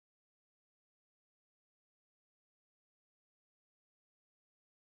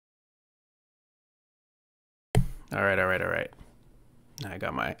All right, all right, all right. I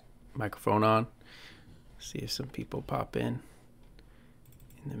got my microphone on. See if some people pop in.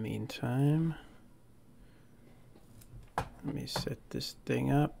 In the meantime, let me set this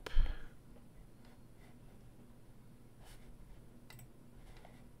thing up.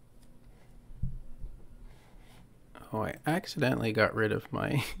 Oh, I accidentally got rid of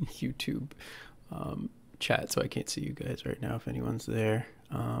my YouTube chat, so I can't see you guys right now if anyone's there.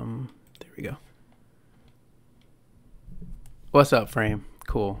 There we go. What's up, Frame?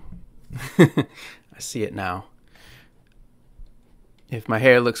 Cool. I see it now. If my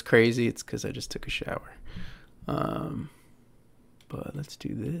hair looks crazy, it's because I just took a shower. But let's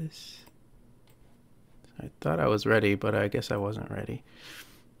do this. I thought I was ready, but I guess I wasn't ready.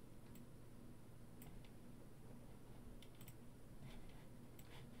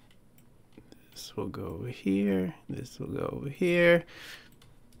 This will go over here. This will go over here.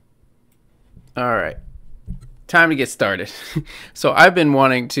 All right. Time to get started. So I've been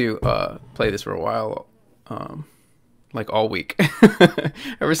wanting to play this for a while, like all week.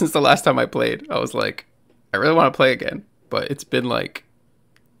 Ever since the last time I played, I was like, I really want to play again, but it's been like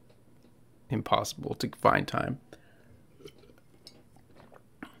impossible to find time.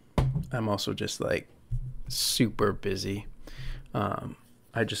 I'm also just like super busy.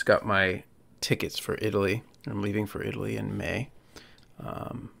 I just got my tickets for Italy. I'm leaving for Italy in May.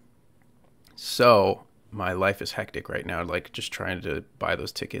 So my life is hectic right now, like just trying to buy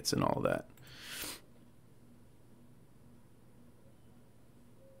those tickets and all that.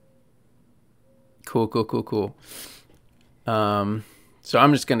 Cool. So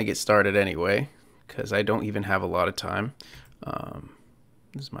I'm just gonna get started anyway, because I don't even have a lot of time.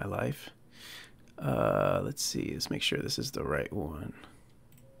 This is my life. Let's see, let's make sure this is the right one.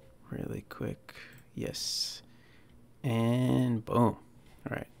 Really quick. Yes. And boom. All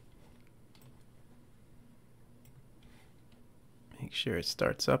right. Make sure it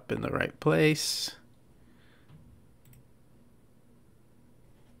starts up in the right place.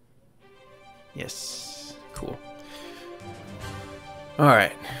 Yes. Cool. All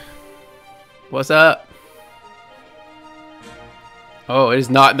right. What's up? Oh, it is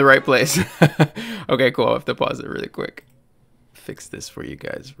not in the right place. Okay, cool. I have to pause it really quick. Fix this for you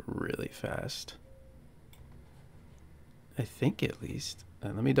guys really fast. I think at least.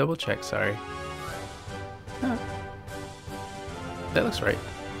 Let me double check. Sorry. Oh. That looks right.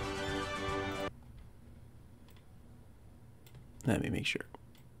 Let me make sure.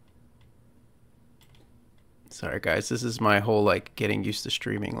 Sorry guys, this is my whole like getting used to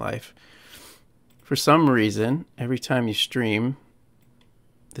streaming life. For some reason, every time you stream,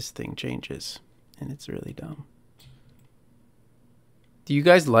 this thing changes, and it's really dumb. Do you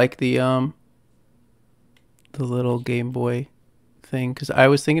guys like the little Game Boy thing? Because I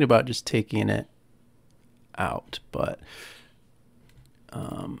was thinking about just taking it out, but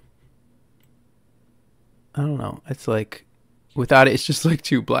I don't know. It's like without it, it's just like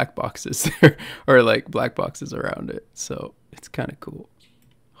two black boxes there, or like black boxes around it. So it's kind of cool.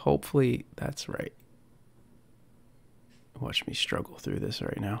 Hopefully that's right. Watch me struggle through this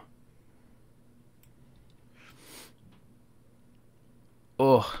right now.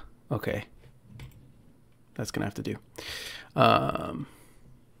 Oh, okay. That's gonna have to do.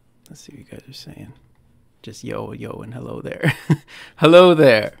 Let's see what you guys are saying. Just yo, and hello there. Hello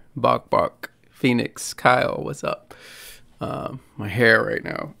there, Bok, Phoenix, Kyle, what's up? My hair right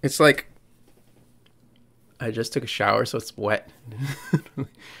now. It's like I just took a shower, so it's wet.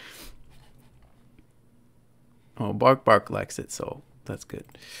 Oh, Bark likes it, so that's good.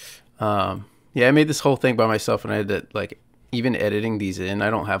 Yeah, I made this whole thing by myself, and I had to, like, even editing these in, I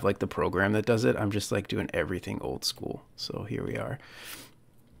don't have, like, the program that does it. I'm just, like, doing everything old school. So here we are.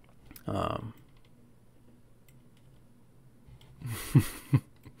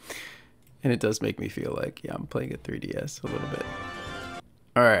 And it does make me feel like, yeah, I'm playing a 3DS a little bit.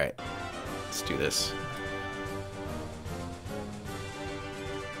 All right, let's do this.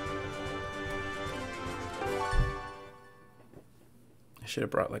 I should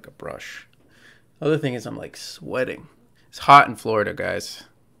have brought like a brush. Other thing is I'm like sweating. It's hot in Florida, guys.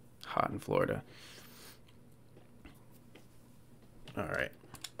 Hot in Florida. All right.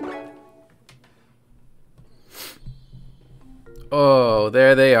 Oh,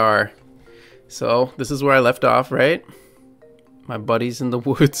 there they are. So this is where I left off, right? My buddies in the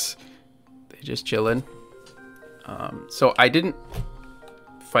woods. They just chilling. So I didn't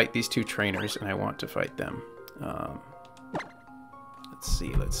fight these two trainers, and I want to fight them. Let's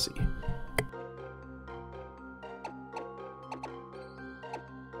see.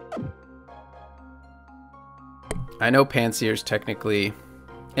 I know Pansear's technically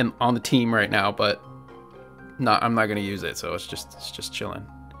on the team right now, but I'm not gonna use it, so it's just chilling.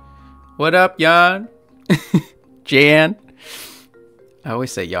 What up, Jan? Jan? I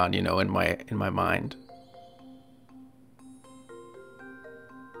always say Jan, you know, in my mind.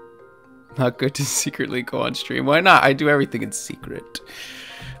 Not good to secretly go on stream. Why not? I do everything in secret.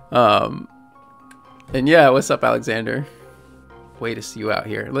 And yeah, what's up, Alexander? Way to see you out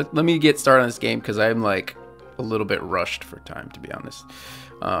here. Let me get started on this game because I'm like a little bit rushed for time, to be honest.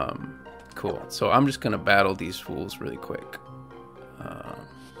 Cool. So I'm just gonna battle these fools really quick.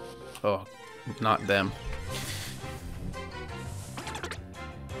 Oh, not them.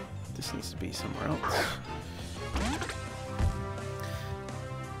 This needs to be somewhere else.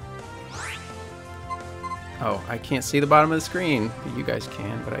 Oh, I can't see the bottom of the screen. You guys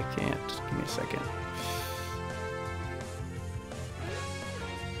can, but I can't. Just give me a second.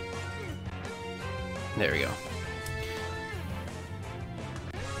 There we go.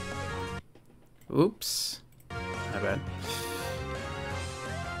 Oops. My bad.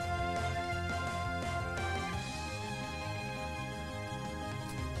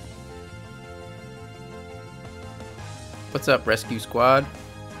 What's up, Rescue Squad?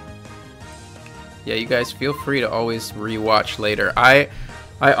 Yeah, you guys feel free to always rewatch later. I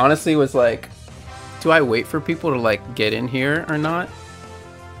honestly was like, do I wait for people to like get in here or not?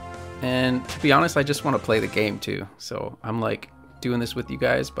 And to be honest, I just want to play the game too. So I'm like doing this with you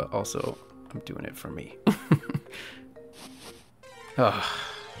guys, but also I'm doing it for me. Ugh.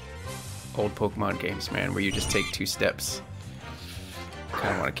 Old Pokemon games, man, where you just take 2 steps.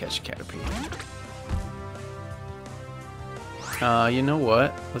 Kind of want to catch a Caterpie. You know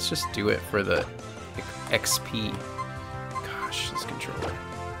what? Let's just do it for the XP. Gosh, this controller.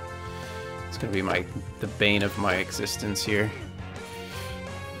 It's gonna be the bane of my existence here.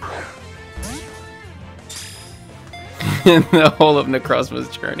 In the whole of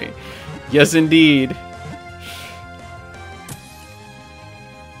Necrozma's journey. Yes, indeed.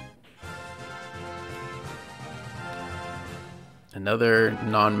 Another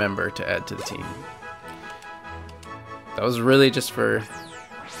non-member to add to the team. That was really just for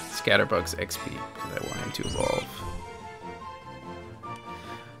Scatterbug's XP, because I want him to evolve.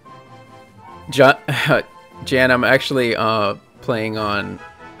 Jan, I'm actually playing on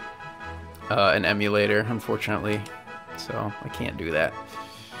an emulator, unfortunately, so I can't do that.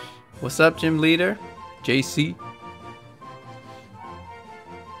 What's up, Gym Leader? JC?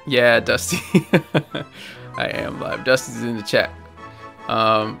 Yeah, Dusty. I am live. Dusty's in the chat.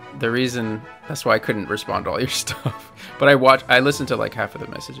 The reason that's why I couldn't respond to all your stuff, but I listened to like half of the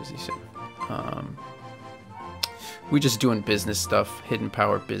messages you sent. We just doing business stuff, hidden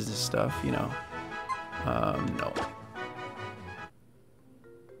power business stuff, you know. No.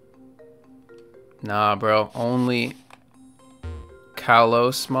 Nah, bro. Only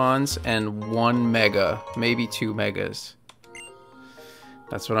Kalos mons and 1 mega, maybe 2 megas.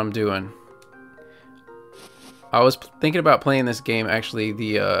 That's what I'm doing. I was thinking about playing this game actually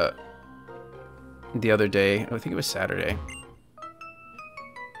the other day. I think it was Saturday.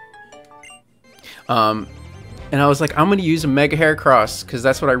 And I was like, I'm gonna use a Mega Heracross because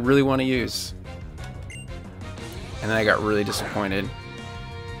that's what I really want to use. And then I got really disappointed.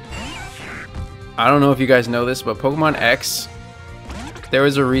 I don't know if you guys know this, but Pokemon X, there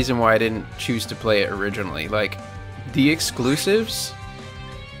was a reason why I didn't choose to play it originally. Like, the exclusives,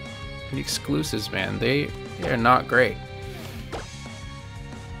 man, they're not great.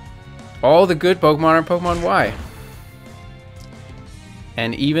 All the good Pokemon are Pokemon Y.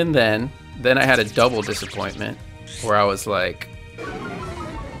 And even then I had a double disappointment where I was like,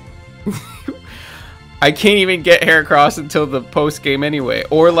 I can't even get Heracross until the post game anyway.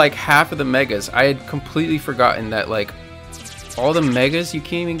 Or like half of the megas. I had completely forgotten that like all the megas you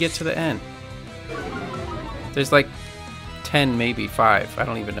can't even get to the end. There's like 10, maybe 5. I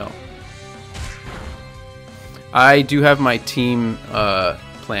don't even know. I do have my team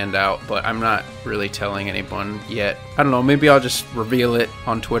planned out, but I'm not really telling anyone yet. I don't know, maybe I'll just reveal it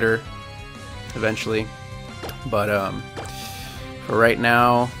on Twitter eventually. But for right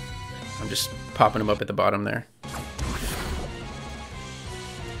now, I'm just popping them up at the bottom there.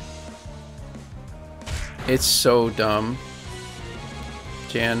 It's so dumb,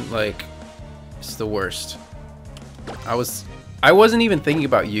 Jan, like, it's the worst. I wasn't even thinking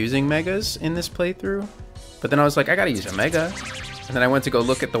about using megas in this playthrough, but then I was like, I gotta use a mega. And then I went to go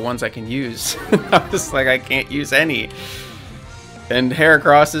look at the ones I can use. I was like, I can't use any. And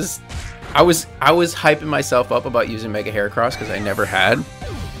Heracross is... I was hyping myself up about using Mega Heracross because I never had.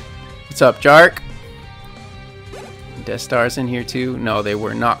 What's up, Jark? Death Star's in here too. No, they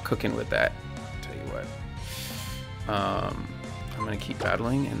were not cooking with that. I'll tell you what. I'm gonna keep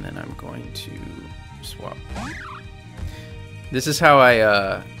battling, and then I'm going to Swap. This is how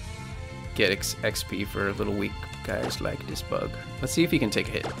I get XP for little weak guys like this bug. Let's see if he can take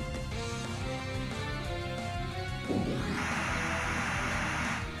a hit.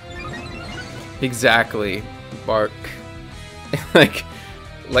 Exactly, Bark. like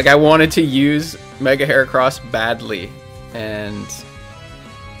I wanted to use Mega Heracross badly, and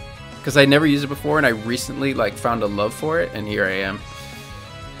because I never used it before, and I recently like found a love for it, and here I am.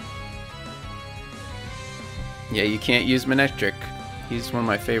 Yeah, you can't use Manectric. He's one of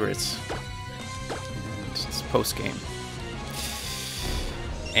my favorites. And it's post game,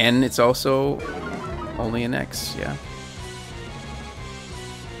 and it's also only an X. Yeah.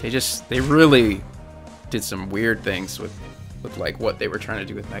 They really did some weird things with like what they were trying to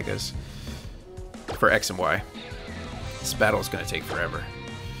do with Megas for X and Y. This battle is gonna take forever.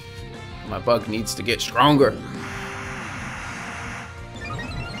 My bug needs to get stronger.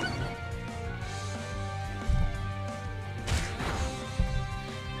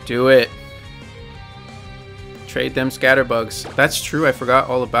 Do it. Trade them scatterbugs. That's true. I forgot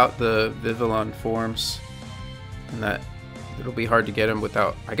all about the Vivillon forms, and that it'll be hard to get them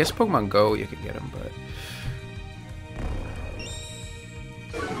without. I guess Pokemon Go you could get them, but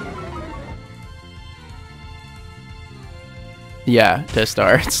yeah,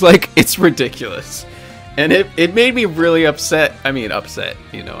 Testar. It's like it's ridiculous, and it made me really upset. I mean, upset.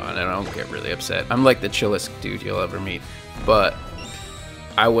 You know, and I don't get really upset. I'm like the chillest dude you'll ever meet, but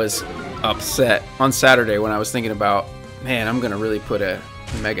I was upset on Saturday when I was thinking about, man, I'm gonna really put a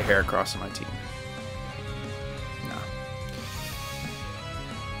Mega Heracross on my team. No.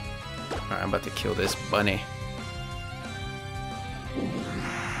 Alright, I'm about to kill this bunny.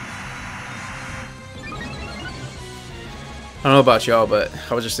 I don't know about y'all, but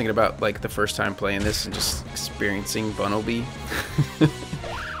I was just thinking about like the first time playing this and just experiencing Bunnelby.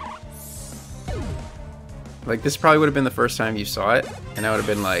 Like, this probably would have been the first time you saw it, and I would have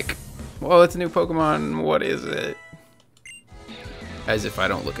been like, well, it's a new Pokemon, what is it? As if I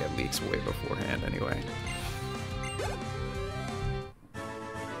don't look at leaks way beforehand anyway.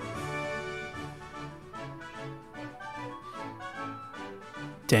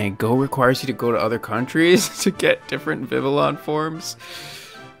 Dang, Go requires you to go to other countries to get different Vivillon forms?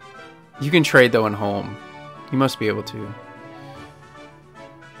 You can trade though in home. You must be able to.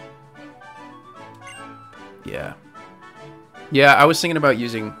 Yeah. Yeah, I was thinking about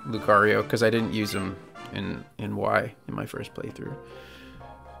using Lucario because I didn't use him in Y in my first playthrough.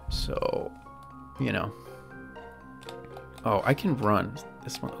 So, you know. Oh, I can run.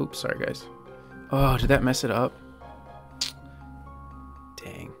 This one. Oops, sorry guys. Oh, did that mess it up?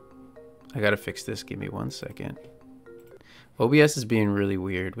 Dang. I gotta fix this. Give me 1 second. OBS is being really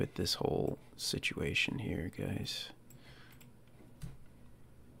weird with this whole situation here, guys.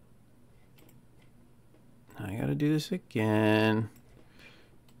 I gotta do this again.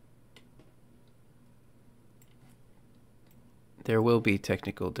 There will be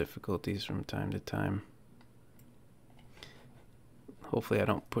technical difficulties from time to time. Hopefully I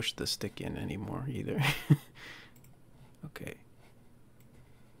don't push the stick in anymore either. Okay.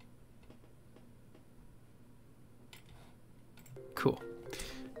 Cool.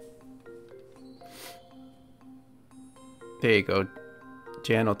 There you go.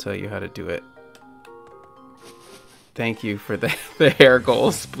 Jan will tell you how to do it. Thank you for the hair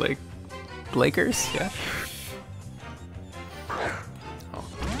goals, Blakers, yeah. Oh,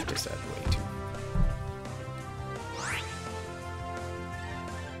 just that way too.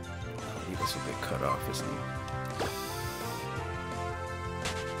 Oh, he was a bit cut off, isn't he?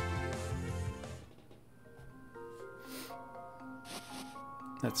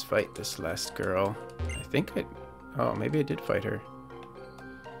 Let's fight this last girl. I think I... Oh, maybe I did fight her.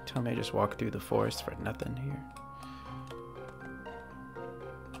 Tell me I just walked through the forest for nothing here.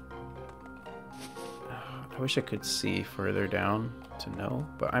 I wish I could see further down to know,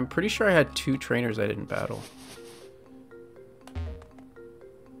 but I'm pretty sure I had 2 trainers I didn't battle.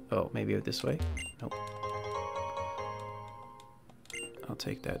 Oh, maybe this way? Nope. I'll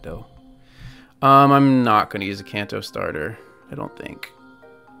take that though. I'm not gonna use a Kanto starter, I don't think.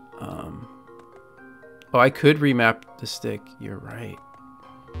 Oh, I could remap the stick. You're right.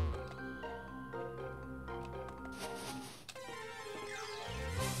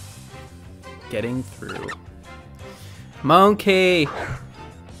 Getting through. Monkey! I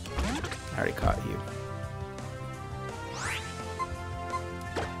already caught you.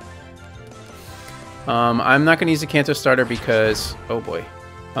 I'm not gonna use a Kanto starter because... Oh boy.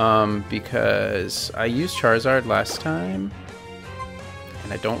 Because I used Charizard last time.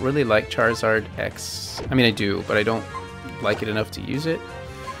 And I don't really like Charizard X. I mean, I do, but I don't like it enough to use it.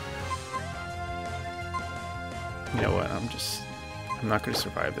 You know what? I'm not going to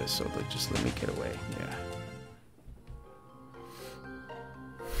survive this, so just let me get away.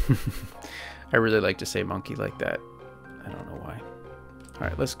 Yeah. I really like to say monkey like that. I don't know why.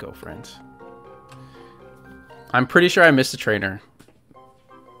 Alright, let's go, friends. I'm pretty sure I missed a trainer.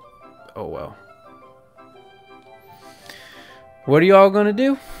 Oh, well. What are y'all going to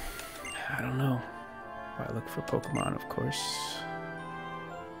do? I don't know. I look for Pokemon, of course.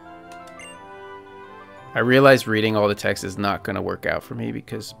 I realized reading all the text is not going to work out for me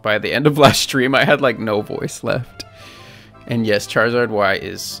because by the end of last stream, I had like no voice left. And yes, Charizard Y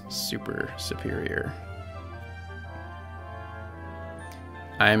is super superior.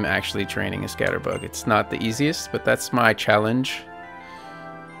 I'm actually training a Scatterbug. It's not the easiest, but that's my challenge.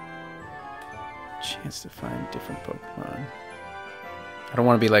 Chance to find different Pokemon. I don't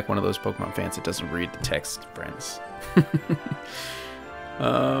want to be like one of those Pokemon fans that doesn't read the text, friends.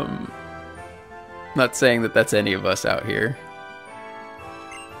 Not saying that that's any of us out here.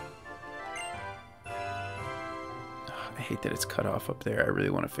 I hate that it's cut off up there. I really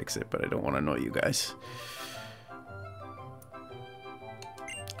want to fix it, but I don't want to annoy you guys.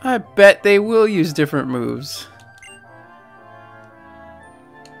 I bet they will use different moves.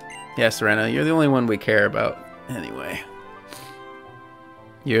 Yeah, Serena, you're the only one we care about. Anyway.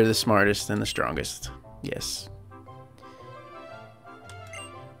 You're the smartest and the strongest. Yes.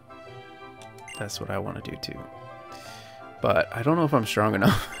 That's what I want to do too. But I don't know if I'm strong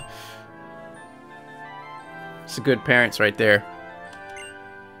enough. It's a good parents right there.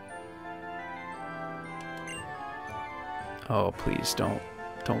 Oh, please don't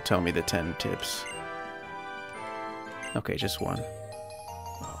tell me the 10 tips. Okay, just one.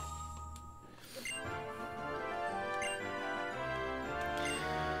 Oh.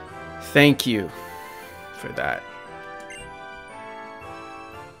 Thank you for that.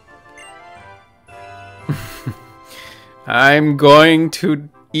 I'm going to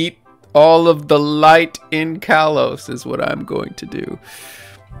eat all of the light in Kalos is what I'm going to do.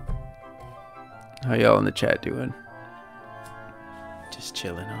 How y'all in the chat doing? Just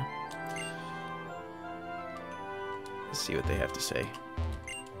chilling, huh? Let's see what they have to say.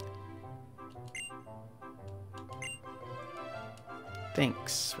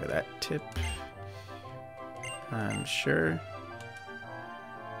 Thanks for that tip. I'm sure.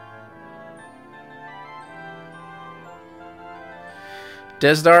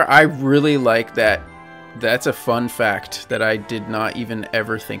 Desdar, I really like that. That's a fun fact that I did not even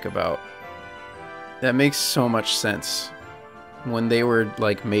ever think about. That makes so much sense. When they were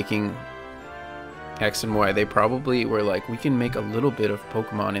like making X and Y, they probably were like, we can make a little bit of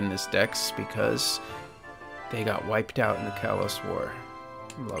Pokemon in this Dex because they got wiped out in the Kalos War.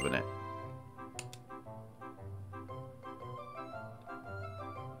 I'm loving it.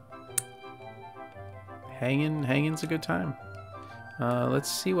 Hanging's a good time. Let's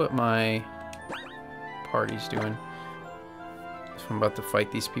see what my party's doing. So I'm about to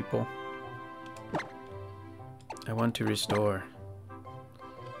fight these people. I want to restore.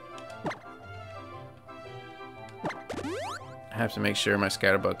 I have to make sure my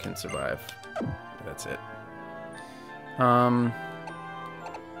Scatterbug can survive. That's it.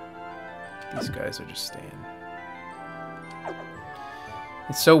 These guys are just staying.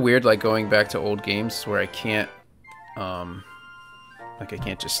 It's so weird, like going back to old games where I can't, like I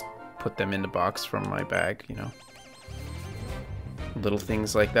can't just put them in the box from my bag, you know? Little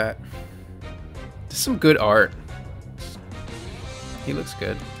things like that. There's some good art. He looks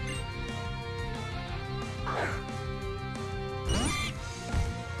good.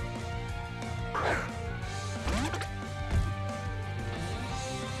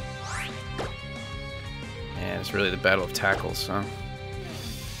 And it's really the battle of tackles, huh?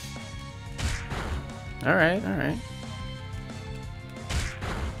 Alright, alright.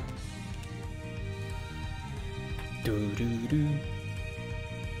 Do-do-do.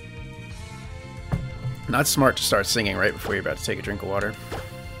 Not smart to start singing right before you're about to take a drink of water.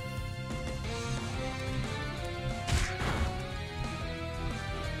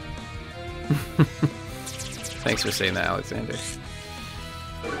 Thanks for saying that, Alexander.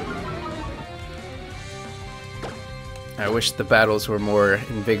 I wish the battles were more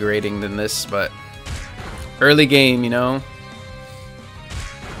invigorating than this, but early game, you know?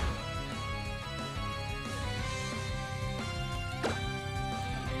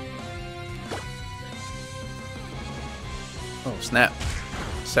 Oh, snap.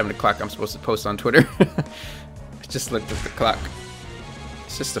 7 o'clock, I'm supposed to post on Twitter. I just looked at the clock.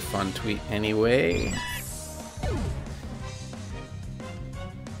 It's just a fun tweet anyway.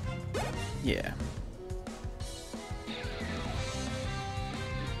 Yeah.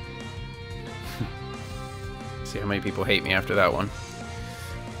 See how many people hate me after that one.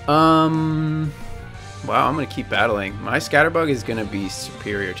 Wow, I'm gonna keep battling. My Scatterbug is gonna be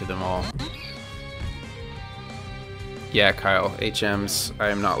superior to them all. Yeah, Kyle, HMs, I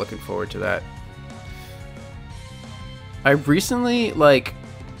am not looking forward to that. I recently, like,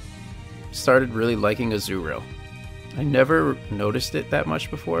 started really liking Azurill. I never noticed it that much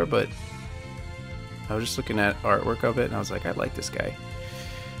before, but I was just looking at artwork of it, and I was like, I like this guy.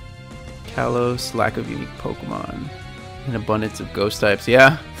 Kalos, lack of unique Pokemon, an abundance of ghost types.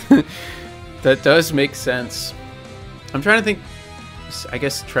 Yeah, that does make sense. I'm trying to think, I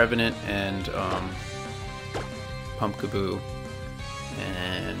guess Trevenant and Pumpkaboo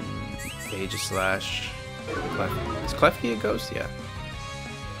and Aegislash. Is Klefki a ghost? Yeah.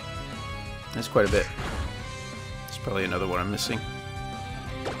 That's quite a bit. It's probably another one I'm missing.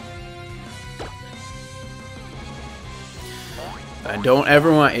 I don't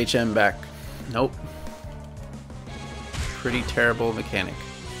ever want HM back. Nope. Pretty terrible mechanic.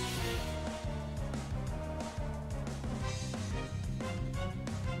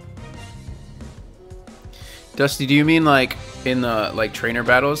 Dusty, do you mean like in the trainer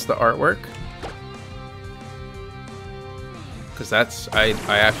battles, the artwork? Because that's I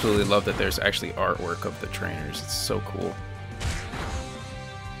absolutely love that there's actually artwork of the trainers. It's so cool.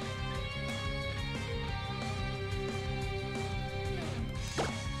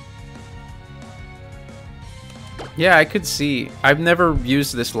 Yeah, I could see. I've never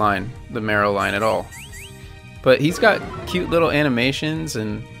used this line, the Marrow line, at all. But he's got cute little animations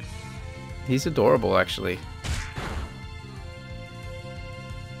and he's adorable, actually.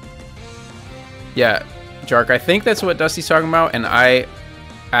 Yeah, Jark, I think that's what Dusty's talking about, and I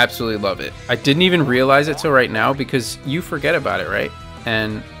absolutely love it. I didn't even realize it till right now because you forget about it, right?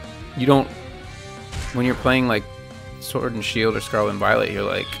 And you don't, when you're playing like Sword and Shield or Scarlet and Violet, you're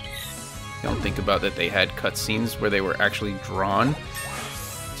like, you don't think about that they had cutscenes where they were actually drawn.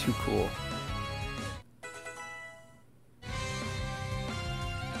 Too cool.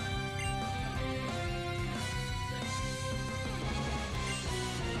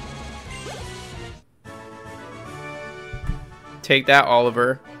 Take that,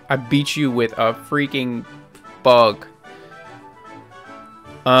 Oliver. I beat you with a freaking bug.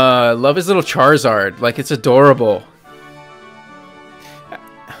 Love his little Charizard. Like, it's adorable.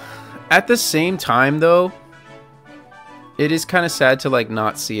 At the same time, though, it is kind of sad to, like,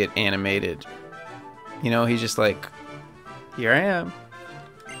 not see it animated. You know, he's just like, here I am.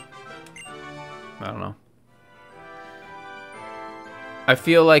 I don't know. I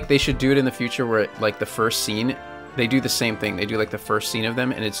feel like they should do it in the future where, like, the first scene, they do the same thing. They do, like, the first scene of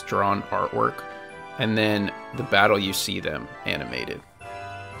them, and it's drawn artwork. And then the battle, you see them animated.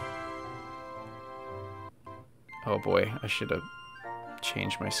 Oh, boy. I should have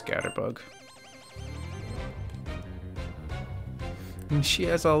changed my Scatterbug. And she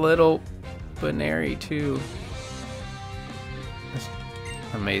has a little Banary, too. That's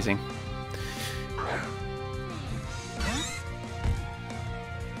amazing.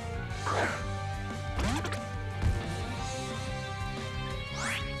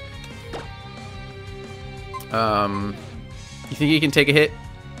 You think he can take a hit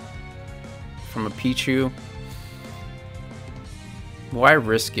from a Pichu? Why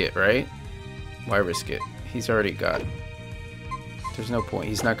risk it, right? Why risk it? He's already got... There's no point.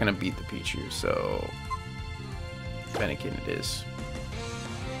 He's not going to beat the Pichu, so... Fennekin it is.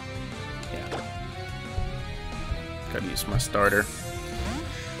 Yeah. Gotta use my starter.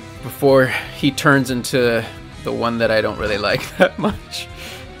 Before he turns into the one that I don't really like that much.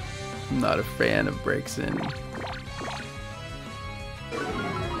 I'm not a fan of breaks in.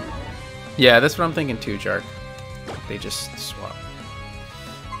 Yeah, that's what I'm thinking too, Jark. They just swap.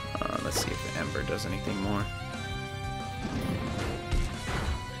 Let's see if the Ember does anything more.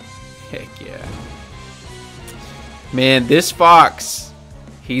 Heck yeah. Man, this fox,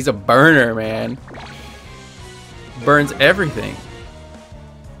 he's a burner, man. Burns everything.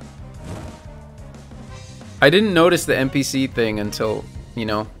 I didn't notice the NPC thing until, you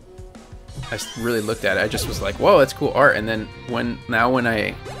know, I really looked at it. I just was like, whoa, that's cool art. And then when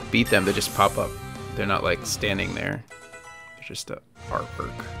I beat them, they just pop up. They're not like standing there. They're just a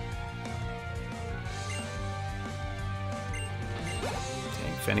artwork.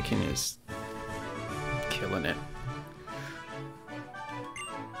 Dang, Fennekin is killing it.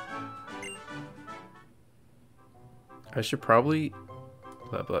 I should probably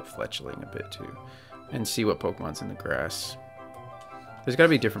level up Fletchling a bit too. And see what Pokemon's in the grass. There's gotta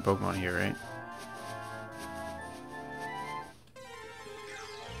be different Pokemon here, right?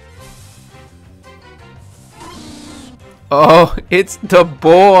 Oh, it's the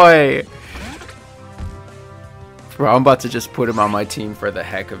boy! Bro, I'm about to just put him on my team for the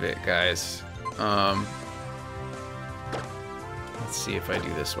heck of it, guys. Let's see if I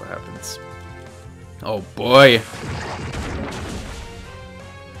do this, what happens. Oh boy!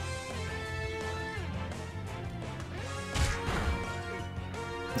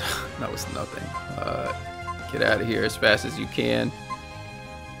 That was nothing. Get out of here as fast as you can.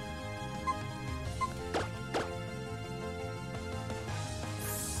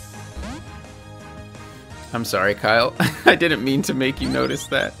 I'm sorry, Kyle. I didn't mean to make you notice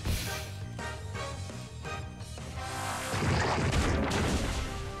that.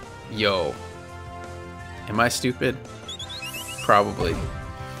 Yo. Am I stupid? Probably.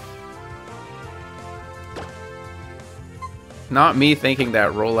 Not me thinking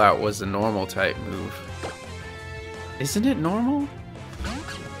that rollout was a normal type move. Isn't it normal?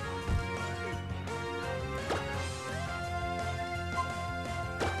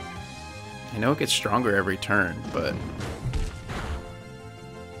 I know it gets stronger every turn, but...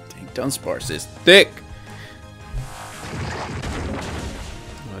 Dang, Dunsparce is thick!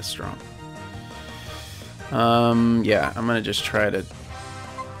 Oh, that's strong. Yeah, I'm gonna just try to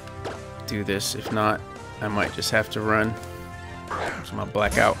do this. If not, I might just have to run. So I'm gonna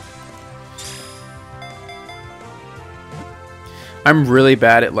black out. I'm really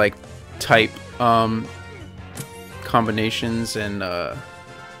bad at like type combinations and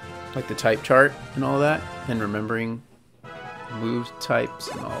like the type chart and all that, and remembering move types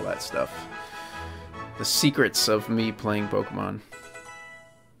and all that stuff. The secrets of me playing Pokemon.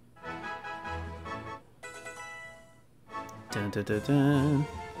 Dun, dun, dun, dun.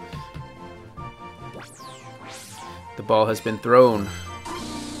 The ball has been thrown.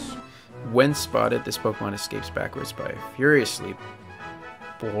 When spotted, this Pokemon escapes backwards by furiously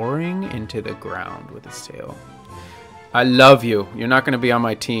boring into the ground with its tail. I love you. You're not going to be on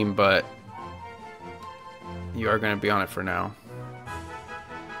my team, but you are going to be on it for now.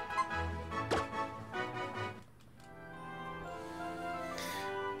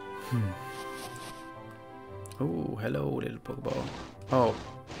 Oh, hello, little Pokeball. Oh.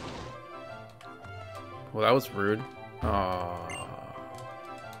 Well, that was rude. Oh.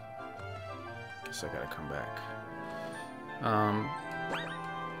 Guess I gotta come back. I'm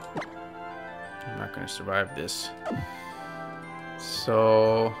not gonna survive this.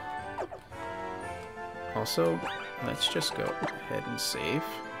 So... Also, let's just go ahead and save.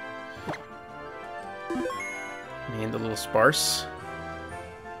 Me and the little Sparse.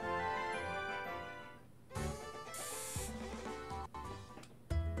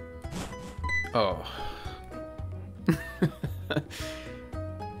 Oh.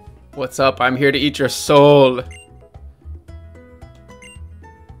 What's up? I'm here to eat your soul.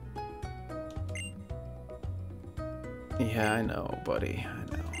 Yeah, I know, buddy. I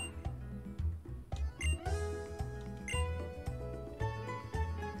know.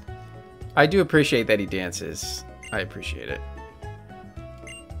 I do appreciate that he dances. I appreciate it.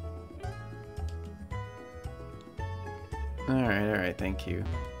 Alright, thank you.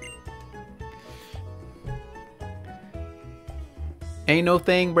 Ain't no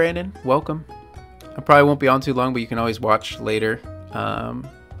thing, Brandon. Welcome. I probably won't be on too long, but you can always watch later. I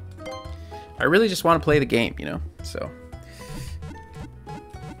really just want to play the game, you know? So.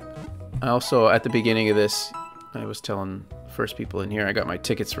 I also, at the beginning of this, I was telling first people in here, I got my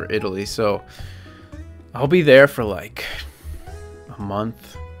tickets for Italy, so I'll be there for like a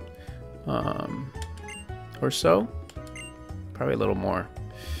month or so. Probably a little more.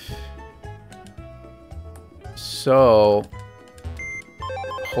 So...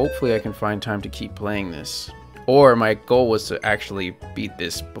 hopefully I can find time to keep playing this. Or my goal was to actually beat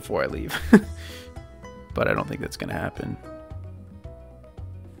this before I leave. But I don't think that's gonna happen.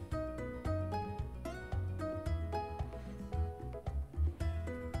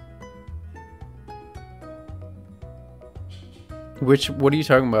 What are you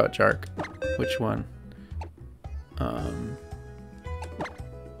talking about, Jark? Which one?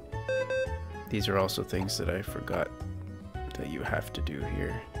 These are also things that I forgot that you have to do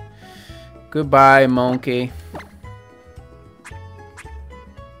here. Goodbye, monkey.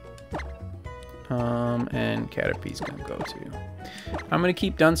 And Caterpie's gonna go too. I'm gonna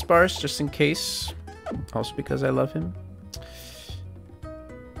keep Dunsparce just in case. Also because I love him.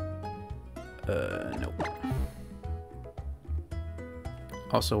 Nope.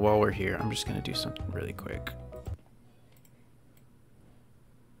 Also, while we're here, I'm just gonna do something really quick.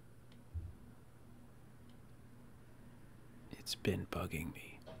 It's been bugging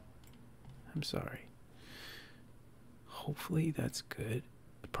me. I'm sorry. Hopefully that's good.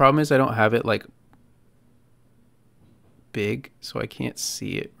 The problem is I don't have it like big, so I can't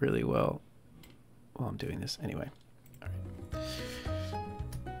see it really well while I'm doing this. Anyway,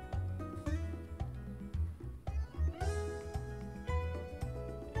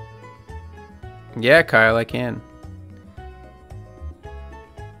 Yeah, Kyle, I can.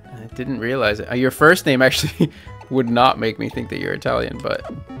 I didn't realize it. Your first name actually would not make me think that you're Italian,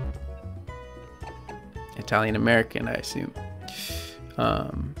 but Italian American, I assume.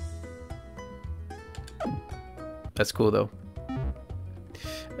 That's cool though.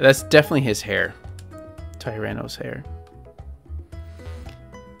 That's definitely his hair. Tyranno's hair.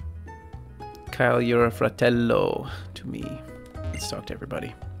 Kyle, you're a fratello to me. Let's talk to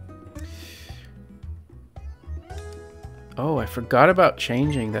everybody. Oh, I forgot about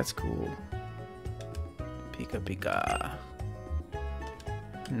changing. That's cool. Pika Pika.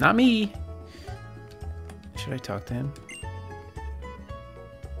 Not me. Should I talk to him?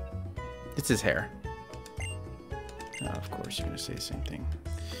 It's his hair. Oh, of course, you're going to say the same thing.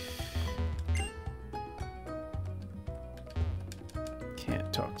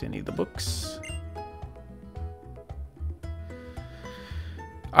 Can't talk to any of the books.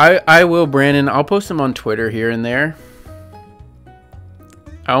 I will, Brandon. I'll post them on Twitter here and there.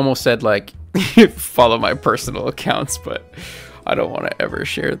 I almost said, like, follow my personal accounts, but I don't want to ever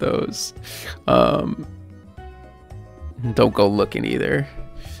share those. Don't go looking either.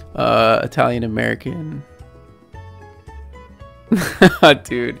 Italian American.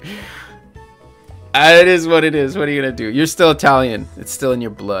 Dude. It is what it is. What are you going to do? You're still Italian. It's still in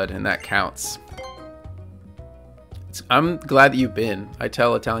your blood, and that counts. I'm glad that you've been. I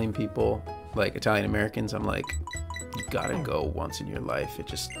tell Italian people, like Italian Americans, I'm like, you gotta go once in your life. It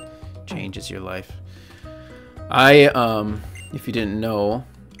just changes your life. If you didn't know,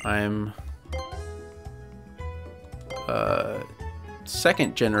 I'm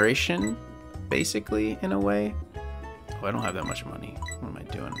second generation, basically, in a way. Oh, I don't have that much money. What am I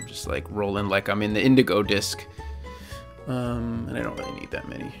doing? I'm just like rolling like I'm in the Indigo disc. And I don't really need that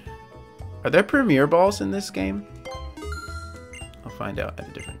many. Are there Premier Balls in this game? I'll find out at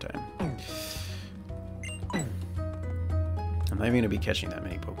a different time. I'm not even going to be catching that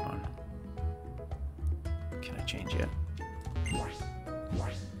many Pokemon. Can I change yet?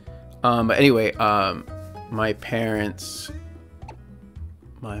 But anyway, my parents...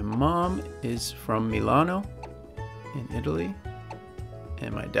 My mom is from Milano in Italy.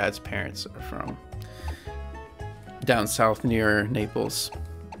 And my dad's parents are from down south near Naples.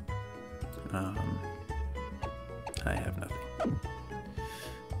 I have nothing.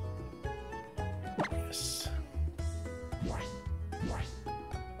 Yes.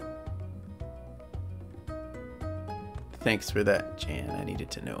 Thanks for that, Jan. I needed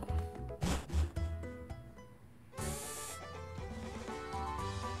to know.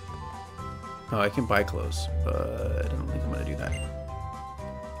 Oh, I can buy clothes, but I don't think I'm gonna do that.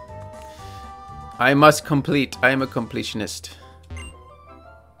 I must complete. I am a completionist.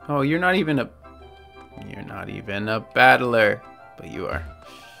 Oh, you're not even a battler, but you are.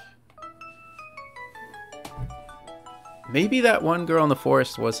 Maybe that one girl in the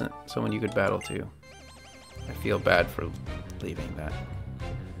forest wasn't someone you could battle to. I feel bad for leaving that.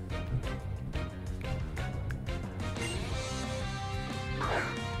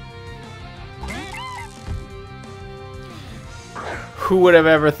 Who would have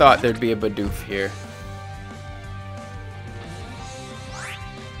ever thought there'd be a Bidoof here?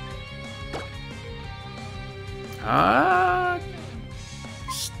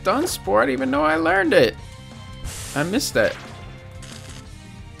 Stun Spore, I didn't even know I learned it. I missed that.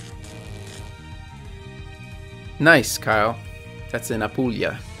 Nice, Kyle. That's in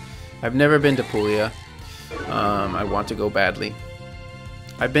Apulia. I've never been to Puglia. I want to go badly.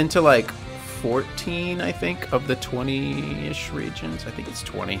 I've been to like 14, I think, of the 20-ish regions. I think it's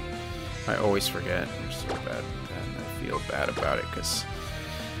 20. I always forget. I'm so bad at that, and I feel bad about it because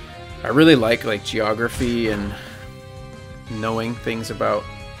I really like geography and knowing things about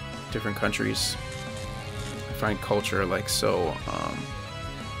different countries. I find culture like so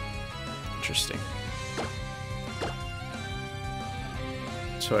interesting.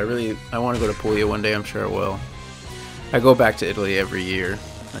 So I want to go to Puglia one day. I'm sure I will. I go back to Italy every year.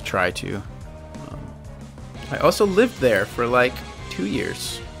 I try to. I also lived there for like 2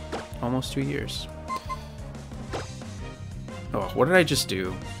 years. Almost 2 years. Oh, what did I just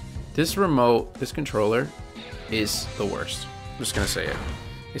do? This remote, this controller is the worst. I'm just gonna say it.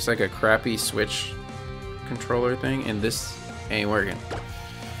 It's like a crappy Switch controller thing, and this ain't working.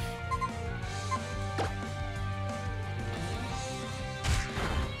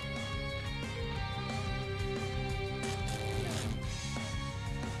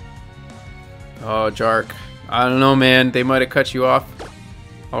 Oh, Jark. I don't know, man. They might have cut you off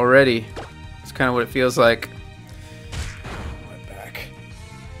already. It's kind of what it feels like. My back.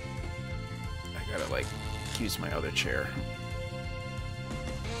 I gotta, use my other chair.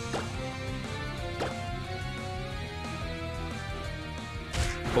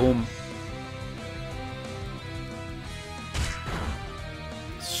 Boom.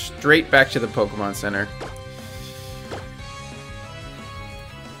 Straight back to the Pokemon Center.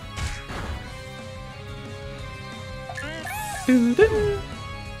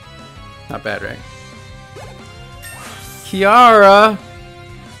 Not bad, right? Kiara!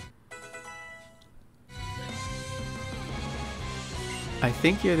 I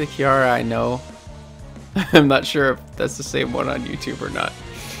think you're the Kiara I know. I'm not sure if that's the same one on YouTube or not.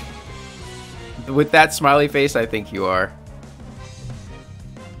 With that smiley face, I think you are.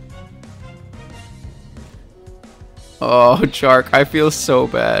 Oh, Chark, I feel so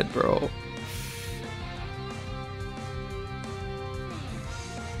bad, bro.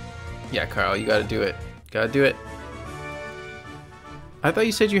 Yeah, Carl, you gotta do it. Gotta do it. I thought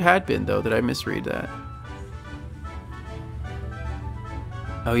you said you had been, though. Did I misread that?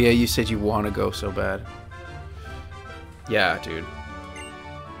 Oh, yeah, you said you want to go so bad. Yeah, dude.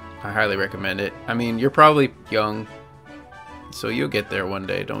 I highly recommend it. I mean, you're probably young, so you'll get there one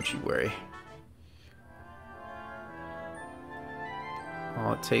day, don't you worry.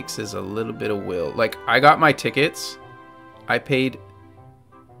 All it takes is a little bit of will. Like, I got my tickets. I paid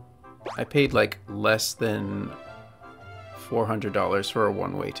like less than $400 for a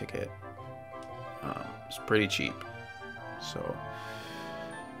one-way ticket. It's pretty cheap. So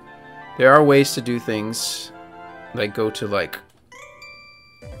there are ways to do things, like go to like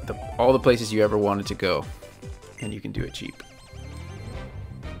all the places you ever wanted to go, and you can do it cheap.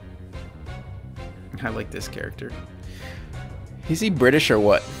 I like this character. Is he British or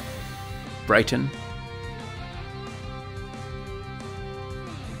what? Brighton?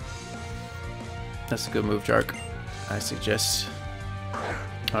 That's a good move, Jark. I suggest.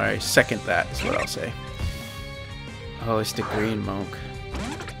 Alright, second that is what I'll say. Oh, it's the green monk.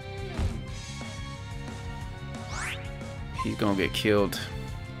 He's gonna get killed.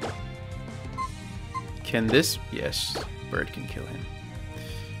 Can this? Yes, bird can kill him.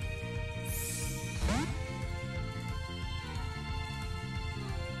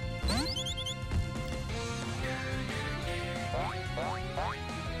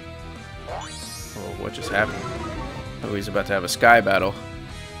 Oh, what just happened? Oh, he's about to have a sky battle.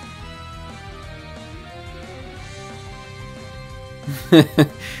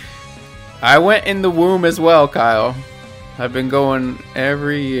 I went in the womb as well, Kyle. I've been going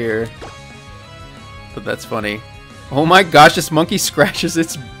every year. But that's funny. Oh my gosh, this monkey scratches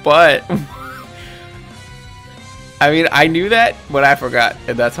its butt. I mean, I knew that, but I forgot.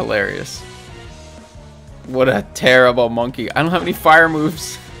 And that's hilarious. What a terrible monkey. I don't have any fire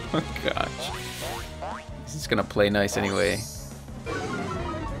moves. Oh gosh. He's just gonna play nice anyway.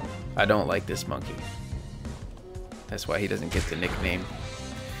 I don't like this monkey. That's why he doesn't get the nickname.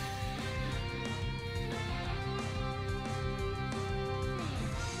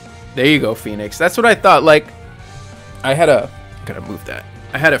 There you go, Phoenix. That's what I thought. Like, I gotta move that.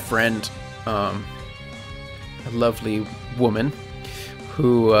 I had a friend, a lovely woman,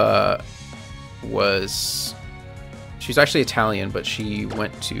 who she's actually Italian, but she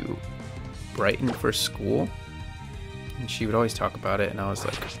went to Brighton for school, and she would always talk about it, and I was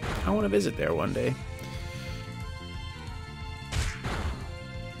like, I want to visit there one day.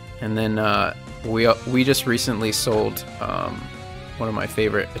 And then we just recently sold one of my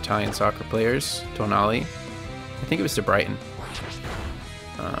favorite Italian soccer players, Tonali. I think it was to Brighton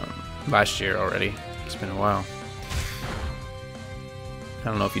last year already. It's been a while. I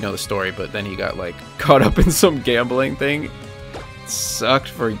don't know if you know the story, but then he got like caught up in some gambling thing. It sucked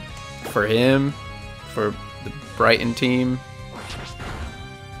for him, for the Brighton team.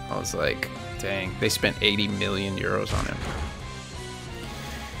 I was like, dang, they spent 80 million euros on him.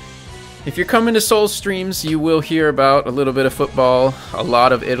 If you're coming to Soul streams, you will hear about a little bit of football, a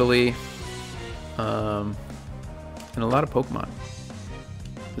lot of Italy, and a lot of Pokemon.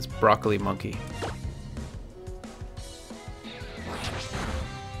 This broccoli monkey.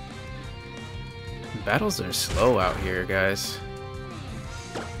 Battles are slow out here, guys.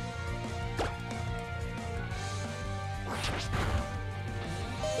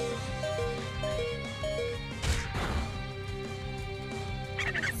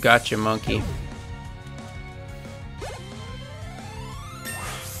 Gotcha, monkey.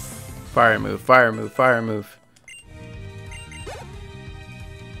 Fire move, fire move, fire move.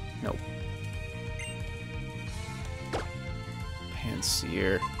 Nope.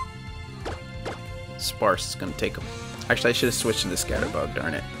 Panseer. Sparse is gonna take him. Actually, I should have switched to the Scatterbug,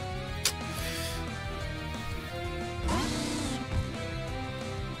 darn it.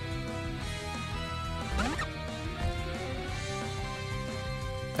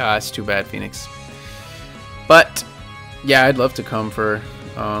 Ah, it's too bad, Phoenix. But yeah, I'd love to come for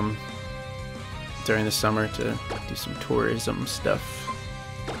during the summer to do some tourism stuff.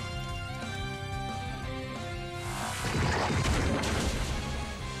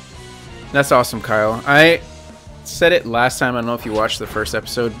 That's awesome, Kyle. I said it last time. I don't know if you watched the first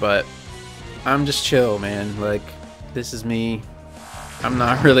episode, but I'm just chill, man. Like, this is me. I'm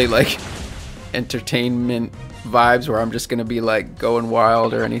not really like entertainment vibes where I'm just gonna be like going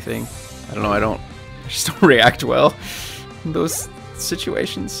wild or anything. I don't know. I just don't react well in those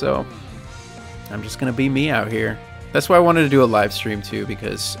situations. So I'm just gonna be me out here. That's why I wanted to do a live stream too,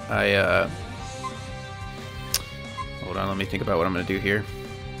 because hold on. Let me think about what I'm gonna do here.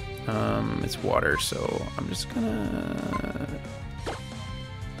 It's water, so I'm just gonna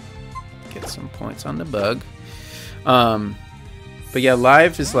get some points on the bug. But yeah,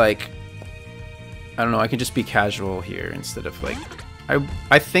 live is like, I don't know, I can just be casual here instead of like,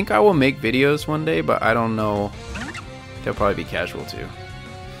 I think I will make videos one day, but I don't know, they'll probably be casual too.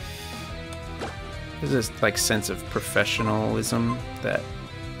 There's this like sense of professionalism that,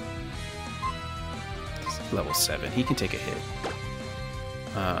 level 7, he can take a hit.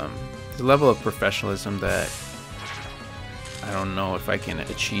 There's a level of professionalism that I don't know if I can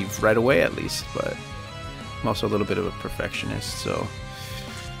achieve right away at least, but I'm also a little bit of a perfectionist, so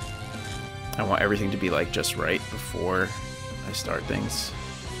I want everything to be like just right before I start things.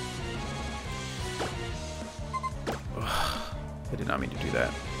 Ugh, I did not mean to do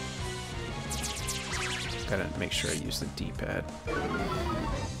that. Gotta make sure I use the D-pad.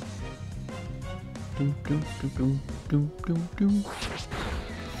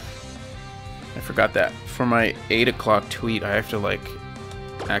 I forgot that for my 8 o'clock tweet, I have to like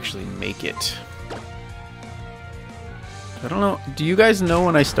actually make it. I don't know. Do you guys know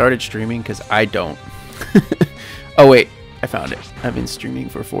when I started streaming? Because I don't. Oh wait, I found it. I've been streaming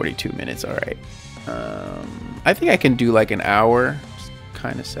for 42 minutes. All right. I think I can do like an hour. It's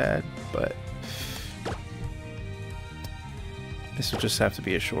kind of sad, but this will just have to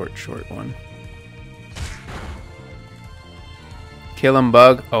be a short one. Kill him,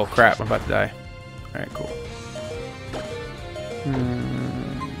 bug. Oh crap, I'm about to die. Alright, cool.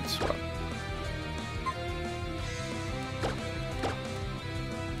 Swap.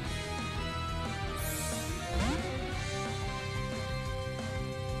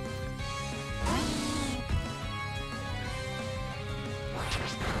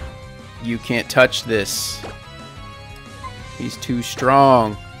 You can't touch this. He's too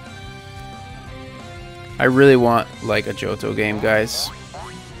strong. I really want like a Johto game, guys,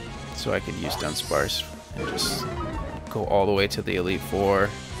 so I could use Dunsparce and just go all the way to the Elite Four,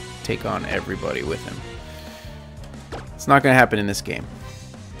 take on everybody with him. It's not gonna happen in this game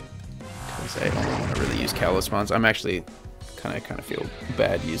because I only want to really use Kalos spawns. I'm actually kind of feel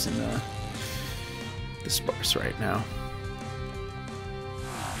bad using the Sparse right now.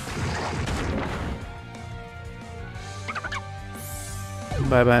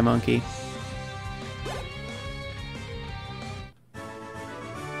 Bye bye, monkey.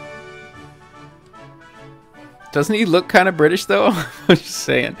 Doesn't he look kind of British though? I'm just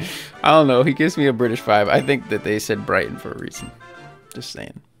saying. I don't know. He gives me a British vibe. I think that they said Brighton for a reason. Just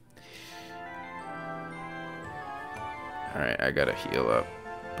saying. Alright, I gotta heal up.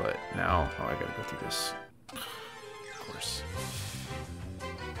 But now, oh, I gotta go through this. Of course.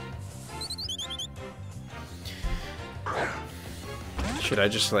 Should I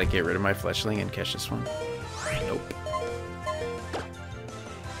just like get rid of my Fletchling and catch this one? Nope.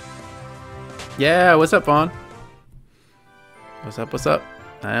 Yeah, what's up, Vaughn? What's up, what's up?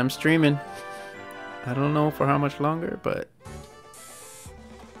 I am streaming. I don't know for how much longer, but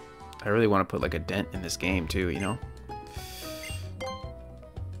I really want to put like a dent in this game too, you know?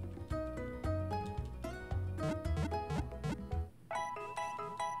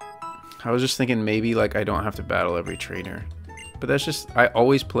 I was just thinking maybe like I don't have to battle every trainer. But that's just, I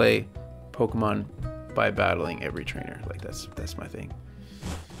always play Pokemon by battling every trainer. Like that's my thing.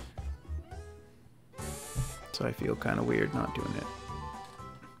 So I feel kind of weird not doing it.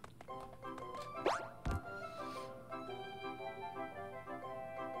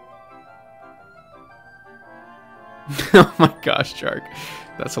 Oh my gosh, Shark.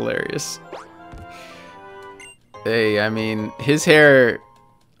 That's hilarious. Hey, I mean, his hair,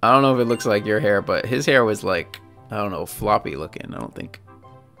 I don't know if it looks like your hair, but his hair was like, I don't know, floppy looking. I don't think.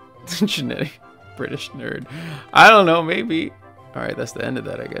 Genetic British nerd. I don't know, maybe. Alright, that's the end of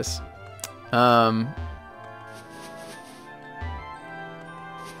that, I guess.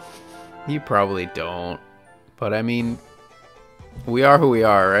 You probably don't. But I mean, we are who we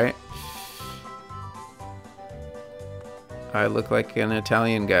are, right? I look like an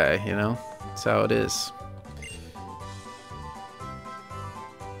Italian guy, you know? That's how it is.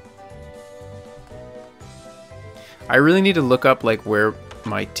 I really need to look up like where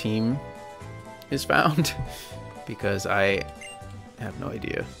my team is found because I have no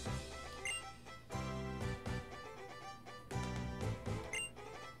idea.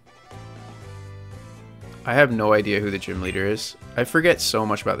 I have no idea who the gym leader is. I forget so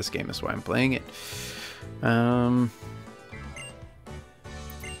much about this game. That's why I'm playing it. How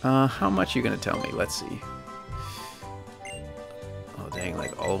much are you gonna tell me? Let's see. Oh dang,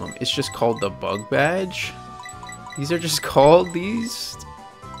 like all of them. It's just called the bug badge. These are just called these?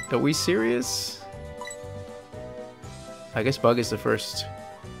 Are we serious? I guess bug is the first.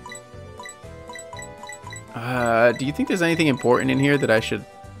 Do you think there's anything important in here that I should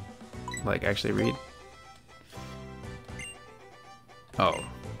like actually read? Oh.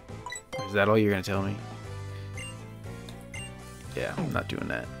 Is that all you're gonna tell me? Yeah, I'm not doing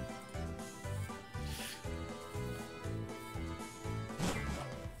that.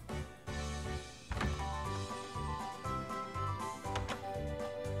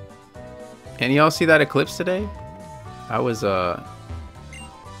 And y'all see that eclipse today? I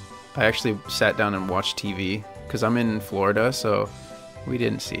actually sat down and watched TV because I'm in Florida, so we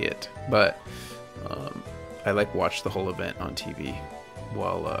didn't see it. But I like watched the whole event on TV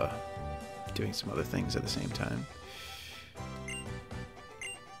while doing some other things at the same time.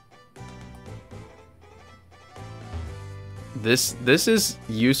 This is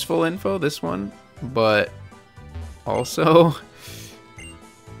useful info, this one, but also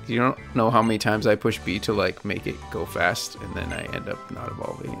you don't know how many times I push B to like make it go fast and then I end up not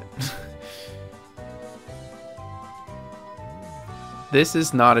evolving it. This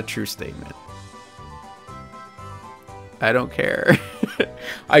is not a true statement. I don't care.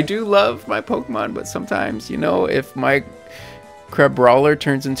 I do love my Pokemon, but sometimes, you know, if my Crabrawler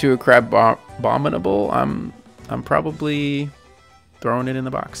turns into a Crabominable, I'm probably throwing it in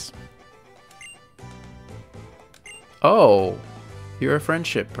the box. Oh, you're a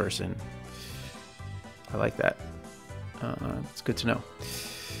friendship person. I like that. It's good to know.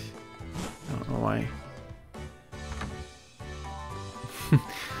 I don't know why.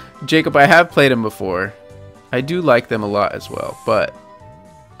 Jacob, I have played them before. I do like them a lot as well, but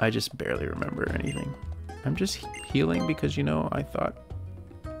I just barely remember anything. I'm just healing because, you know, I thought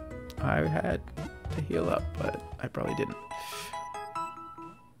I had to heal up, but I probably didn't.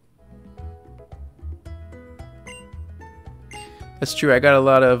 That's true. I got a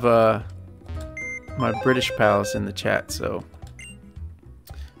lot of my British pals in the chat, so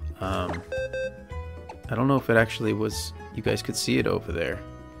I don't know if it actually was. You guys could see it over there.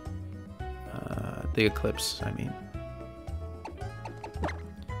 The eclipse, I mean.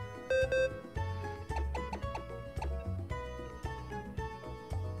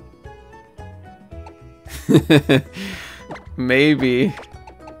 Maybe.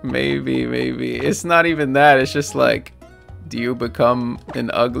 It's not even that. It's just like, do you become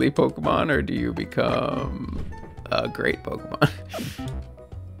an ugly Pokemon or do you become a great Pokemon?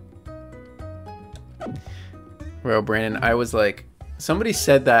 Bro, Brandon, I was like, somebody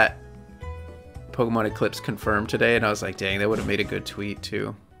said that Pokemon Eclipse confirmed today, and I was like, dang, that would have made a good tweet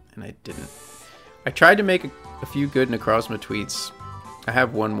too, and I didn't. I tried to make a few good Necrozma tweets. I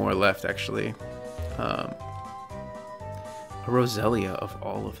have one more left, actually. A Roselia of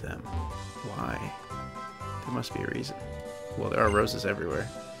all of them. Why? There must be a reason. Well, there are roses everywhere.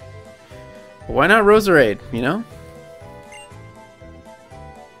 Well, why not Roserade, you know?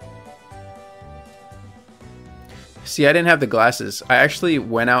 See, I didn't have the glasses. I actually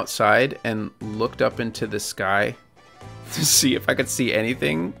went outside and looked up into the sky to see if I could see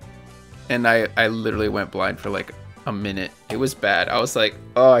anything. And I literally went blind for like a minute. It was bad. I was like,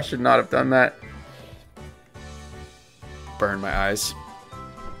 oh, I should not have done that. Burned my eyes.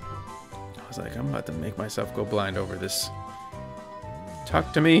 I was like, I'm about to make myself go blind over this.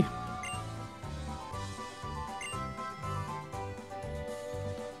 Talk to me.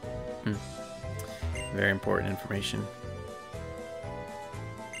 Very important information.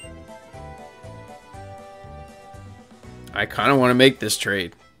 I kind of want to make this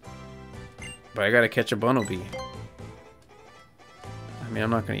trade, but I gotta catch a Bunnelby. I mean, I'm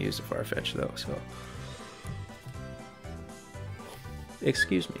not gonna use the Farfetch though, so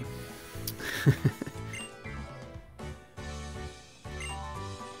excuse me.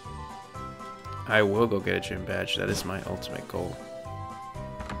 I will go get a gym badge. That is my ultimate goal.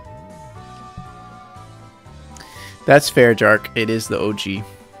 That's fair, Jark. It is the OG.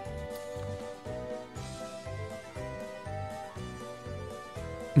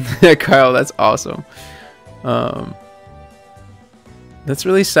 Kyle, that's awesome. That's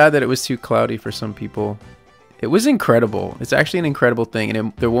really sad that it was too cloudy for some people. It was incredible. It's actually an incredible thing,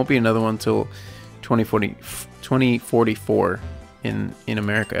 and there won't be another one until 2044 in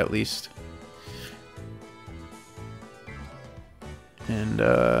America at least. And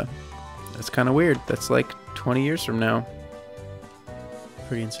that's kind of weird. That's like 20 years from now.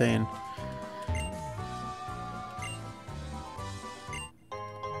 Pretty insane.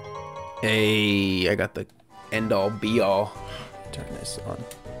 Hey, I got the end all be all. Turn this on.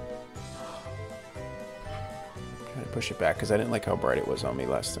 Try to push it back because I didn't like how bright it was on me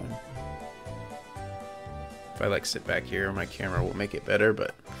last time. If I like sit back here, my camera will make it better,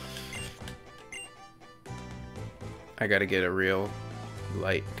 but I gotta get a real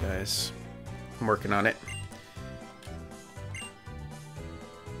light, guys. I'm working on it.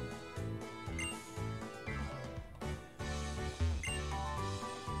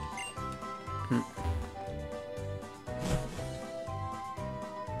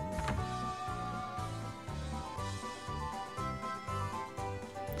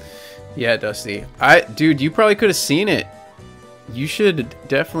 Yeah, Dusty. Dude, you probably could have seen it. You should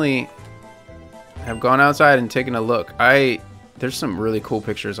definitely have gone outside and taken a look. There's some really cool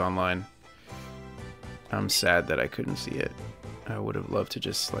pictures online. I'm sad that I couldn't see it. I would have loved to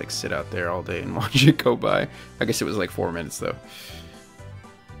just like sit out there all day and watch it go by. I guess it was like 4 minutes though.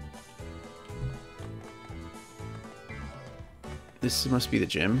 This must be the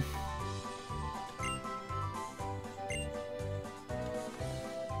gym.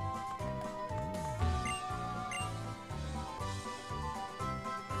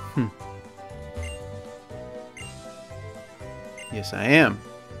 Yes, I am.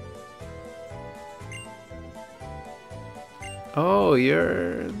 Oh,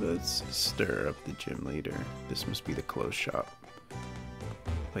 you're the sister of the gym leader. This must be the clothes shop.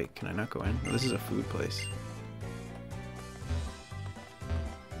 Wait, can I not go in? Oh, this is a food place.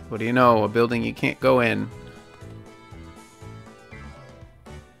 What do you know? A building you can't go in.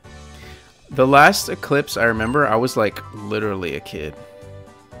 The last eclipse I remember, I was like literally a kid.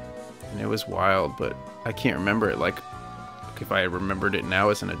 And it was wild, but I can't remember it. Like, if I remembered it now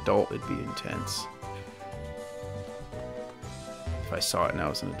as an adult, it'd be intense. If I saw it now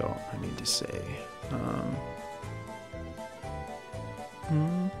as an adult, I mean to say.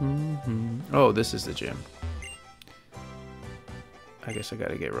 Oh, this is the gym. I guess I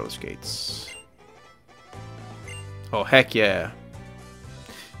gotta get roller skates. Oh, heck yeah.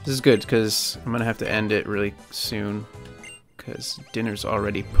 This is good, because I'm gonna have to end it really soon. Because dinner's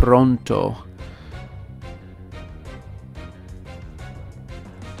already pronto.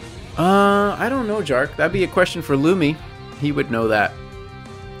 I don't know, Jark. That'd be a question for Lumi. He would know that.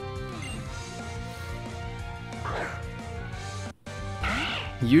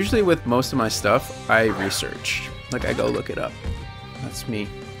 Usually with most of my stuff, I research. Like, I go look it up. That's me.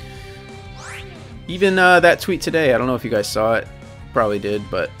 Even that tweet today, I don't know if you guys saw it. Probably did,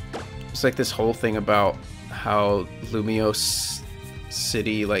 but it's like this whole thing about how Lumiose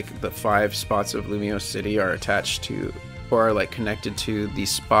City, like the 5 spots of Lumiose City are attached to, or are like connected to the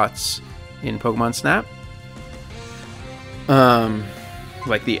spots in Pokemon Snap.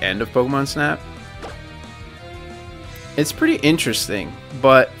 Like the end of Pokemon Snap. It's pretty interesting,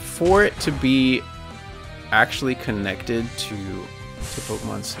 but for it to be actually connected to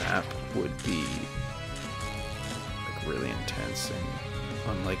Pokemon Snap would be like really intense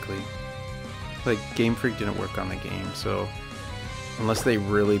and unlikely. Like, Game Freak didn't work on the game, so unless they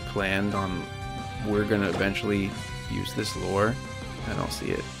really planned on we're gonna eventually use this lore, I don't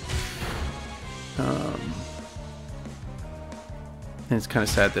see it. And it's kind of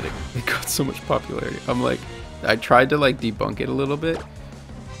sad that it got so much popularity. I'm like, I tried to like debunk it a little bit.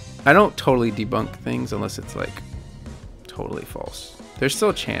 I don't totally debunk things unless it's like totally false. There's still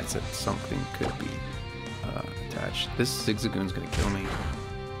a chance that something could be attached. This Zigzagoon's gonna kill me.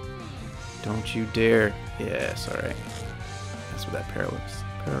 Don't you dare. Yes, alright. That's what that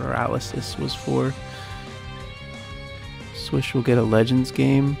paralysis was for. Swish will get a Legends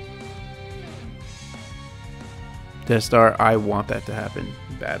game. Death Star, I want that to happen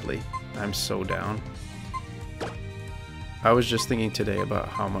badly. I'm so down. I was just thinking today about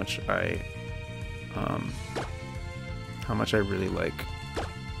how much I really like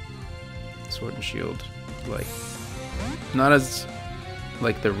Sword and Shield. Like, not as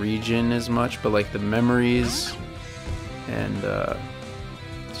like the region as much, but like the memories and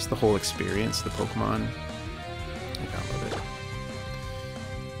just the whole experience, the Pokemon. I love it.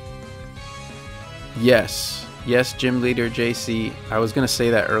 Yes, Gym Leader JC. I was gonna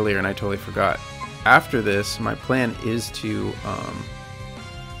say that earlier and I totally forgot. After this, my plan is to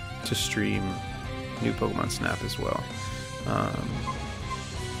stream new Pokemon Snap as well,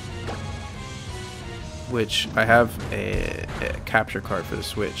 which I have a capture card for the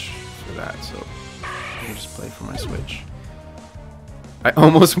Switch for that, so can just play for my Switch. I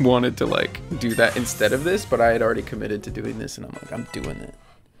almost wanted to like do that instead of this, but I had already committed to doing this, and I'm like, I'm doing it.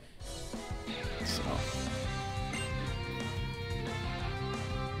 So,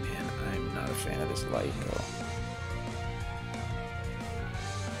 man, I'm not a fan of this light though.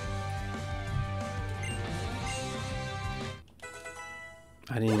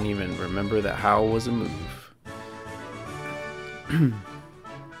 I didn't even remember that Howl was a move.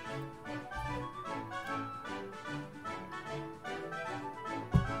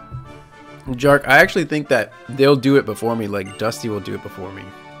 Jark, I actually think that they'll do it before me, like Dusty will do it before me.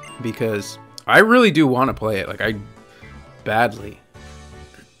 Because I really do want to play it, like badly.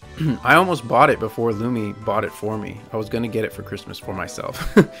 I almost bought it before Lumi bought it for me. I was going to get it for Christmas for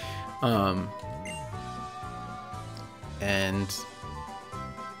myself. And...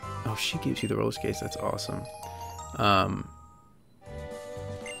 oh, she gives you the roller skates. That's awesome.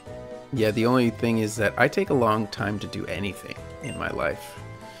 Yeah, the only thing is that I take a long time to do anything in my life.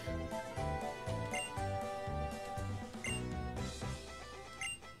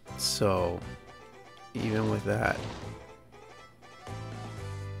 So, even with that...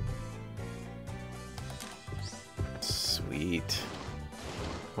 sweet.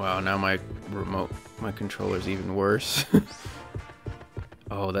 Wow, now my controller's even worse.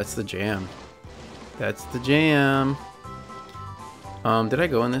 Oh, that's the jam. That's the jam. Did I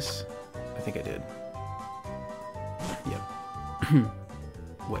go in this? I think I did. Yep.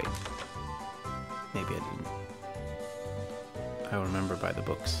 Wait. Maybe I didn't. I don't remember by the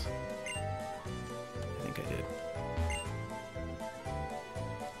books. I think I did.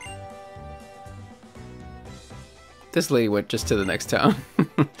 This lady went just to the next town.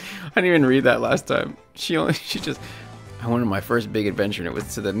 I didn't even read that last time. She just... I went on my first big adventure and it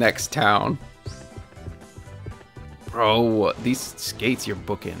was to the next town. Bro, these skates you're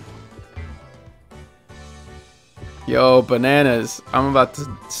booking. Yo, bananas. I'm about to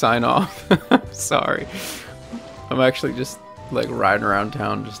sign off. Sorry. I'm actually just like riding around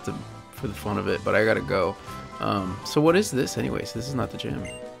town just for the fun of it, but I gotta go. So what is this anyways? This is not the gym.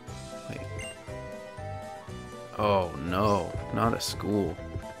 Wait. Oh no, not a school.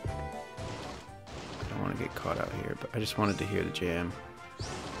 I don't want to get caught out here, but I just wanted to hear the jam.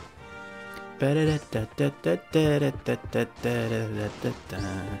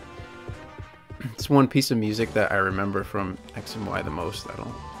 It's one piece of music that I remember from X and Y the most. I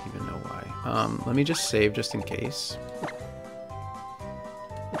don't even know why. Let me just save just in case.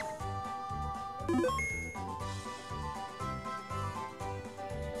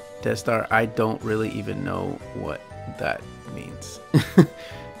 Death Star, I don't really even know what that means.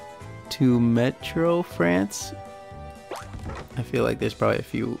 To Metro France? I feel like there's probably a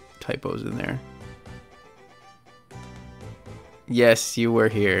few typos in there. Yes, you were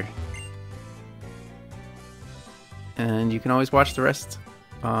here. And you can always watch the rest.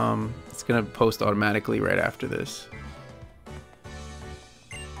 It's gonna post automatically right after this.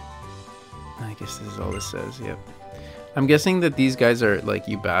 I guess this is all this says, yep. I'm guessing that these guys are like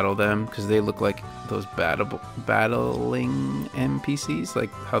you battle them because they look like those battling NPCs, like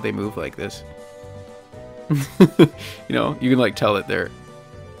how they move like this. You know, you can like tell that they're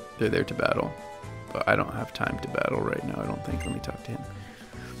there to battle, but I don't have time to battle right now. I don't think. Let me talk to him.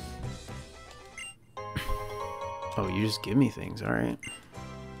 Oh, you just give me things, all right.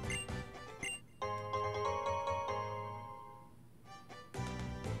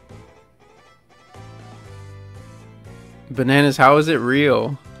 Bananas, how is it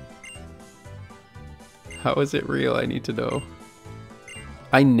real? How is it real? I need to know.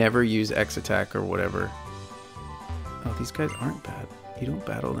 I never use X attack or whatever. Oh, these guys aren't bad. You don't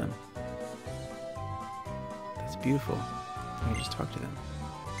battle them. That's beautiful. I just talk to them.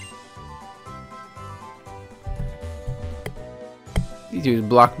 These dudes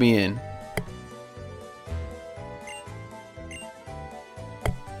block me in.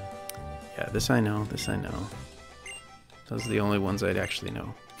 Yeah, this I know. This I know. Those are the only ones I'd actually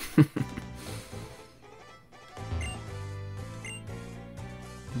know.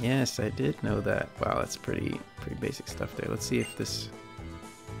 Yes, I did know that. Wow, that's pretty basic stuff there. Let's see if this...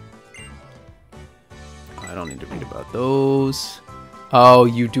 Oh, I don't need to read about those. Oh,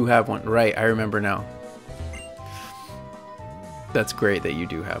 you do have one. Right, I remember now. That's great that you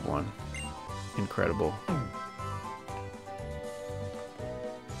do have one. Incredible.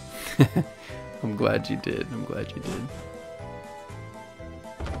 I'm glad you did. I'm glad you did.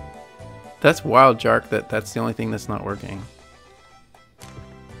 That's wild, Jark, that's the only thing that's not working.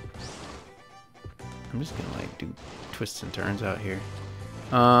 I'm just gonna like do twists and turns out here.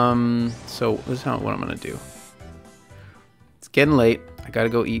 So this is what I'm gonna do. It's getting late. I gotta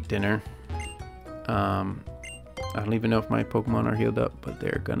go eat dinner. I don't even know if my Pokemon are healed up, but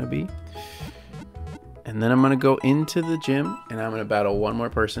they're gonna be. And then I'm gonna go into the gym and I'm gonna battle one more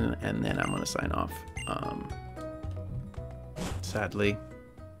person and then I'm gonna sign off. Sadly,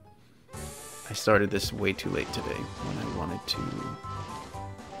 I started this way too late today when I wanted to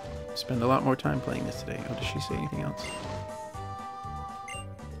spend a lot more time playing this today. Oh, did she say anything else?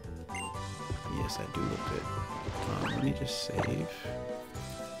 Yes, I do look good. Let me just save.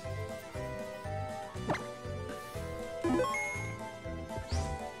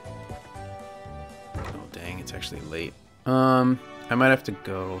 Oh, dang, it's actually late. I might have to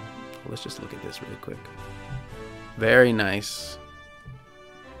go. Let's just look at this really quick. Very nice.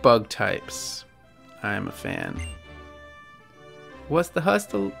 Bug types. I'm a fan. What's the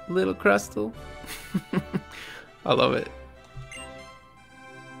hustle, little crustle? I love it.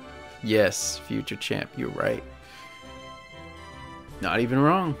 Yes, future champ, you're right. Not even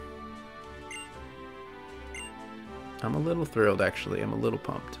wrong. I'm a little thrilled, actually. I'm a little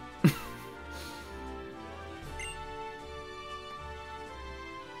pumped.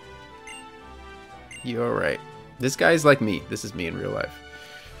 You're right. This guy's like me. This is me in real life.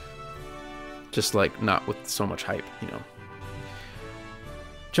 Just like not with so much hype, you know.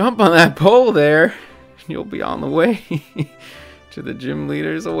 Jump on that pole there. You'll be on the way to the gym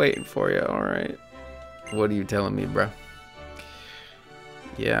leaders waiting for you. All right. What are you telling me, bro?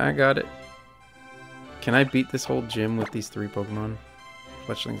 Yeah, I got it. Can I beat this whole gym with these 3 Pokemon?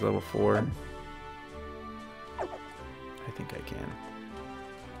 Fletchling's level 4. I think I can.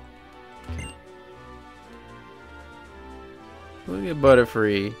 Okay. Look at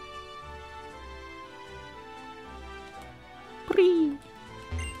Butterfree.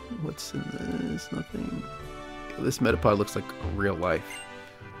 What's in this? Nothing. This Metapod looks like real life.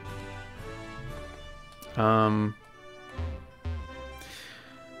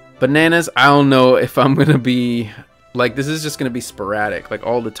 Bananas, I don't know if I'm gonna be like, this is just gonna be sporadic, like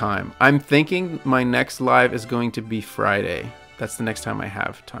all the time. I'm thinking my next live is going to be Friday. That's the next time I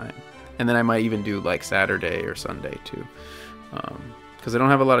have time. And then I might even do like Saturday or Sunday too. Because I don't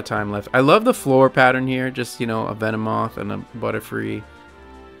have a lot of time left. I love the floor pattern here. Just, you know, a Venomoth and a Butterfree.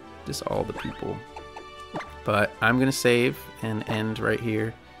 Just all the people. But I'm going to save and end right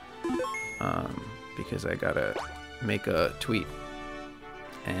here. Because I got to make a tweet.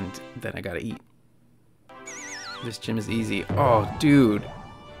 And then I got to eat. This gym is easy. Oh, dude.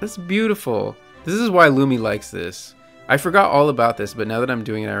 That's beautiful. This is why Lumi likes this. I forgot all about this, but now that I'm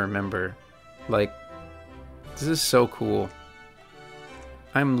doing it, I remember. Like, this is so cool.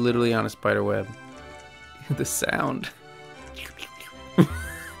 I'm literally on a spider web. The sound.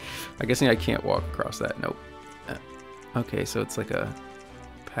 I'm guessing I can't walk across that. Nope. Okay, so it's like a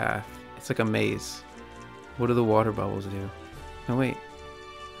path. It's like a maze. What do the water bubbles do? No, wait.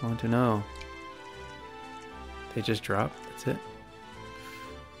 I want to know. They just drop? That's it?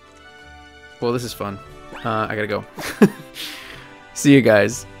 Well, this is fun. I gotta go. See you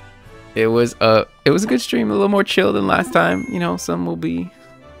guys. It was a good stream. A little more chill than last time. You know, some will be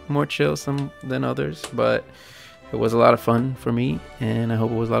more chill some than others, but it was a lot of fun for me, and I hope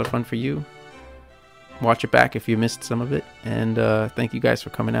it was a lot of fun for you. Watch it back if you missed some of it, and thank you guys for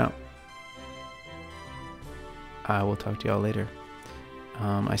coming out. I will talk to y'all later.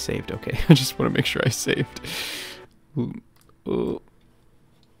 I saved. Okay. I just want to make sure I saved. Ooh.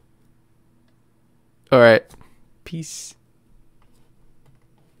 All right. Peace.